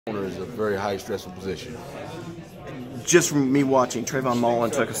Corner is a very high stressful position. Just from me watching, Trayvon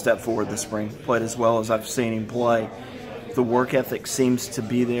Mullen took a step forward this spring, played as well as I've seen him play. The work ethic seems to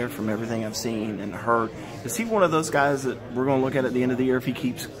be there from everything I've seen and heard. Is he one of those guys that we're going to look at the end of the year if he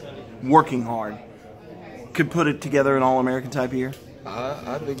keeps working hard, could put it together an All-American type year?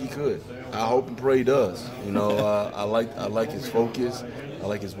 I think he could. I hope and pray he does. You know, I like his focus. I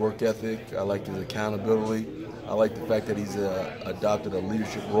like his work ethic. I like his accountability. I like the fact that he's adopted a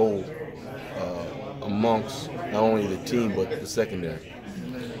leadership role amongst not only the team but the secondary.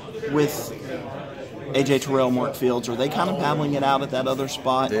 With A.J. Terrell, Mark Fields, are they kind of battling it out at that other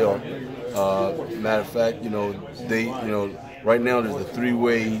spot? They are. Matter of fact, right now there's a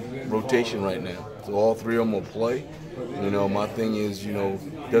three-way rotation right now. So all three of them will play. You know, my thing is,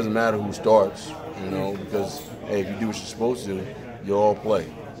 it doesn't matter who starts, because, hey, if you do what you're supposed to, you'll all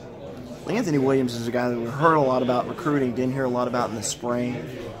play. Anthony Williams is a guy that we heard a lot about recruiting, didn't hear a lot about in the spring,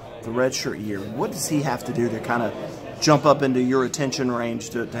 the redshirt year. What does he have to do to kind of jump up into your attention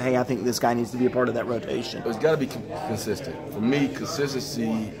range to hey, I think this guy needs to be a part of that rotation? It's got to be consistent. For me,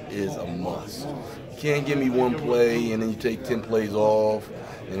 consistency is a must. You can't give me one play and then you take 10 plays off,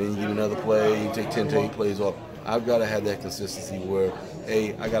 and then you give me another play, you take 10 to 8 plays off. I've got to have that consistency where,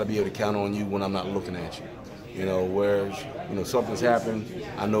 hey, I got to be able to count on you when I'm not looking at you. Whereas, something's happened,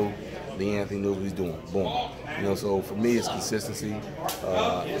 I know Anthony knows what he's doing. Boom. So for me, it's consistency.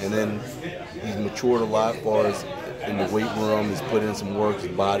 And then he's matured a lot as far as in the weight room. He's put in some work.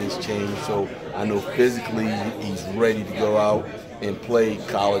 His body's changed. So I know physically he's ready to go out and play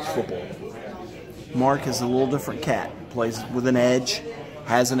college football. Mark is a little different cat. Plays with an edge,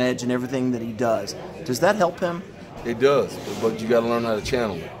 has an edge in everything that he does. Does that help him? It does, but you got to learn how to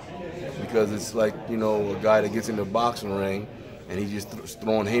channel it. Because it's like, a guy that gets in the boxing ring and he's just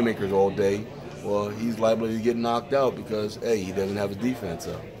throwing haymakers all day, well, he's liable to get knocked out because, hey, he doesn't have his defense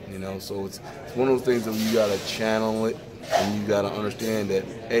up. So it's one of those things that you got to channel it, and you got to understand that,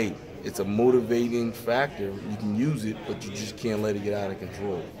 hey, it's a motivating factor. You can use it, but you just can't let it get out of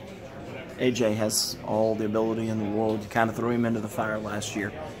control. AJ has all the ability in the world. You kind of threw him into the fire last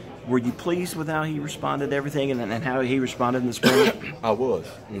year. Were you pleased with how he responded to everything and how he responded in the spring? I was,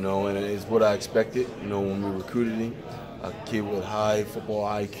 and it's what I expected, when we recruited him. A kid with high football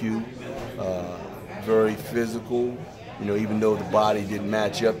IQ, very physical, even though the body didn't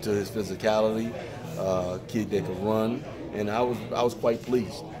match up to his physicality, kid that could run, and I was quite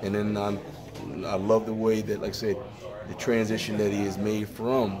pleased. And then I love the way that, like I said, the transition that he has made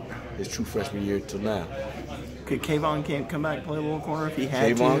from his true freshman year till now. Could Kayvon come back and play a little corner if he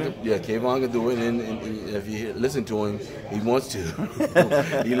had to? Kayvon can do it, and if you listen to him, he wants to.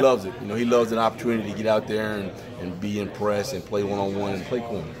 He loves it. He loves an opportunity to get out there and be impressed and play one-on-one and play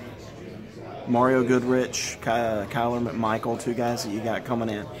corner. Mario Goodrich, Kyler McMichael, two guys that you got coming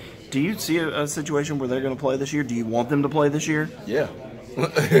in. Do you see a situation where they're going to play this year? Do you want them to play this year? Yeah.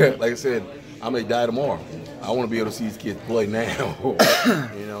 Like I said, I may die tomorrow. I want to be able to see these kids play now.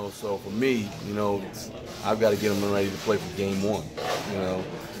 So for me, I've got to get them ready to play for game one.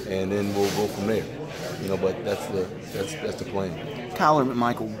 And then we'll go from there. But that's the plan. Kyler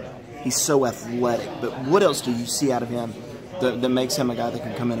McMichael, he's so athletic, but what else do you see out of him that makes him a guy that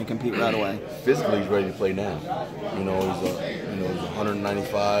can come in and compete right away? Physically, he's ready to play now. He's a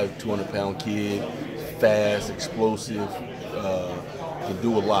 195, 200-pound kid, fast, explosive, can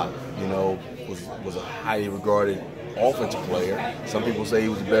do a lot. Was a highly regarded offensive player. Some people say he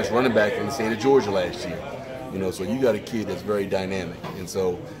was the best running back in the state of Georgia last year. So you got a kid that's very dynamic, and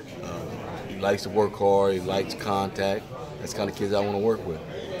so he likes to work hard. He likes contact. That's the kind of kids I want to work with.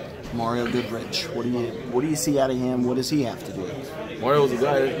 Mario Goodrich, what do you see out of him? What does he have to do? Mario's a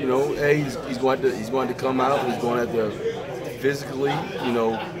guy that, hey, he's going to come out. He's going to have to physically,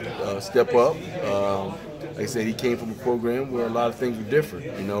 step up. Like I said, he came from a program where a lot of things were different.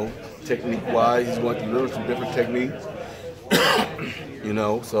 Technique-wise, he's going to learn some different techniques.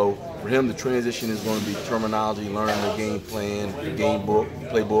 So for him, the transition is going to be terminology, learning the game plan, the game book,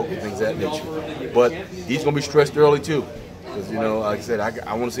 playbook, and things of that nature. But he's going to be stressed early too, because like I said,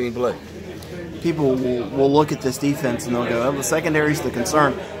 I want to see him play. People will look at this defense and they'll go, "Oh, the secondary's the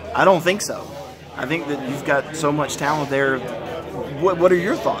concern." I don't think so. I think that you've got so much talent there. What are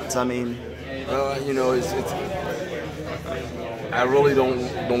your thoughts? I mean, I really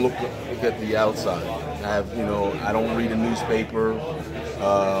don't look at the outside. I don't read the newspaper.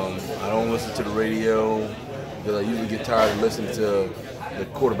 I don't listen to the radio because I usually get tired of listening to the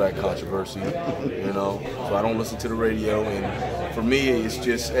quarterback controversy. So I don't listen to the radio. And for me, it's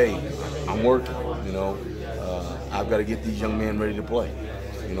just, hey, I'm working. I've got to get these young men ready to play.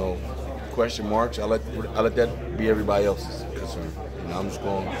 Question marks. I let that be everybody else's concern. I'm just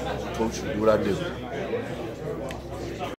going to coach and do what I do.